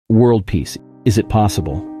World peace. Is it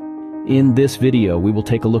possible? In this video, we will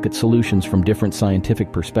take a look at solutions from different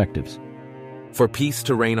scientific perspectives. For peace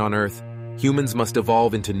to reign on Earth, humans must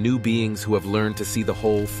evolve into new beings who have learned to see the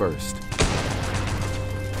whole first.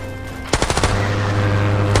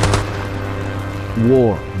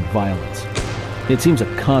 War and violence. It seems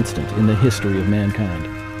a constant in the history of mankind.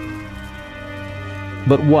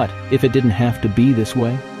 But what if it didn't have to be this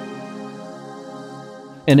way?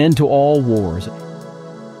 An end to all wars.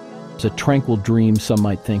 It's a tranquil dream, some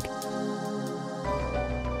might think.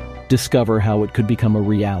 Discover how it could become a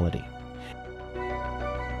reality.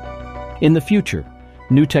 In the future,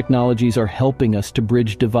 new technologies are helping us to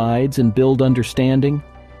bridge divides and build understanding.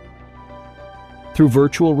 Through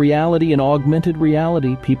virtual reality and augmented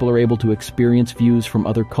reality, people are able to experience views from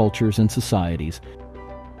other cultures and societies,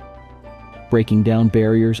 breaking down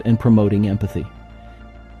barriers and promoting empathy.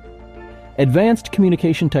 Advanced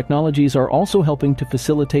communication technologies are also helping to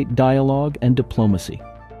facilitate dialogue and diplomacy.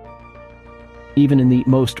 Even in the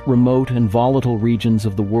most remote and volatile regions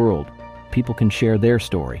of the world, people can share their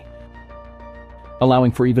story,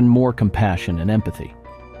 allowing for even more compassion and empathy.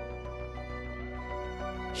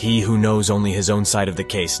 He who knows only his own side of the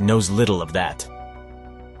case knows little of that.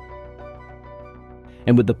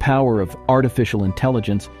 And with the power of artificial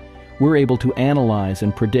intelligence, we're able to analyze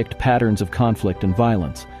and predict patterns of conflict and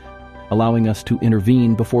violence, allowing us to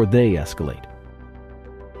intervene before they escalate.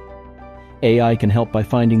 AI can help by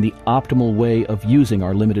finding the optimal way of using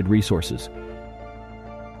our limited resources.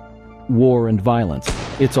 War and violence,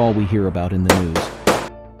 it's all we hear about in the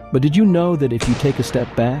news. But did you know that if you take a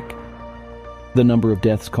step back, the number of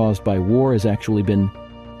deaths caused by war has actually been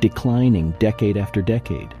declining decade after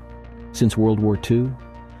decade, since World War II?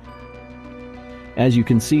 As you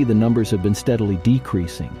can see, the numbers have been steadily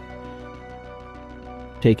decreasing.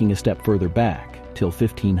 Taking a step further back, till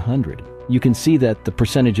 1500, you can see that the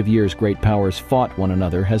percentage of years great powers fought one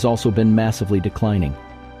another has also been massively declining.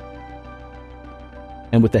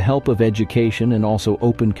 And with the help of education and also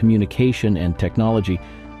open communication and technology,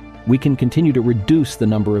 we can continue to reduce the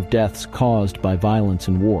number of deaths caused by violence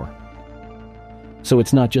and war. So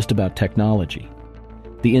it's not just about technology.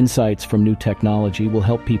 The insights from new technology will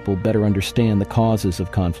help people better understand the causes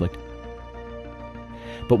of conflict.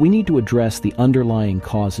 But we need to address the underlying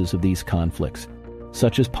causes of these conflicts,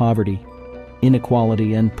 such as poverty,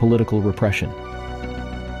 inequality, and political repression.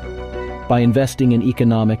 By investing in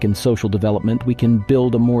economic and social development, we can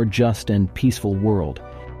build a more just and peaceful world.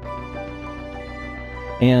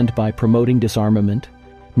 And by promoting disarmament,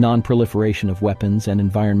 non-proliferation of weapons, and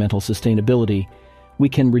environmental sustainability, we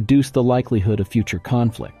can reduce the likelihood of future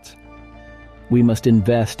conflicts. We must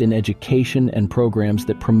invest in education and programs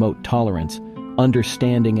that promote tolerance,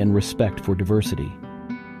 understanding, and respect for diversity.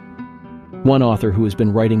 One author who has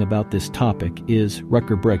been writing about this topic is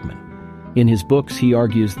Rutger Bregman. In his books, he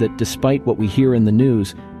argues that despite what we hear in the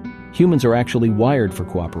news, humans are actually wired for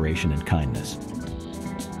cooperation and kindness,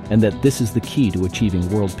 and that this is the key to achieving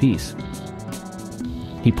world peace.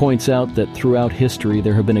 He points out that throughout history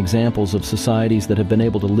there have been examples of societies that have been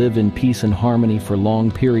able to live in peace and harmony for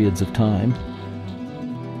long periods of time,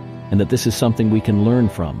 and that this is something we can learn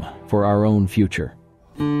from for our own future.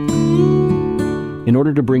 In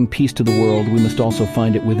order to bring peace to the world, we must also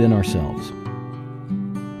find it within ourselves.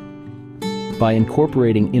 By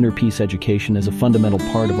incorporating inner peace education as a fundamental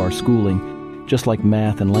part of our schooling, just like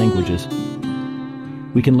math and languages,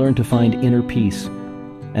 we can learn to find inner peace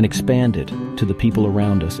and expand it to the people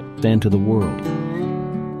around us and to the world.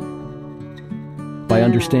 By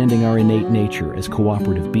understanding our innate nature as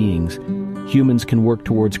cooperative beings, humans can work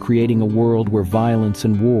towards creating a world where violence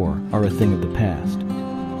and war are a thing of the past.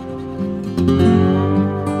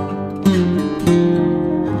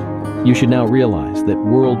 You should now realize that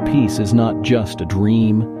world peace is not just a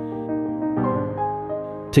dream.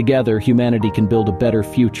 Together, humanity can build a better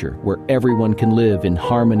future where everyone can live in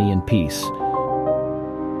harmony and peace.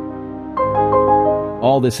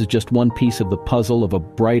 All this is just one piece of the puzzle of a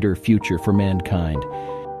brighter future for mankind.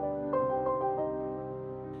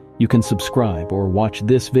 You can subscribe or watch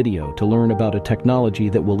this video to learn about a technology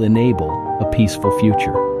that will enable a peaceful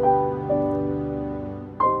future.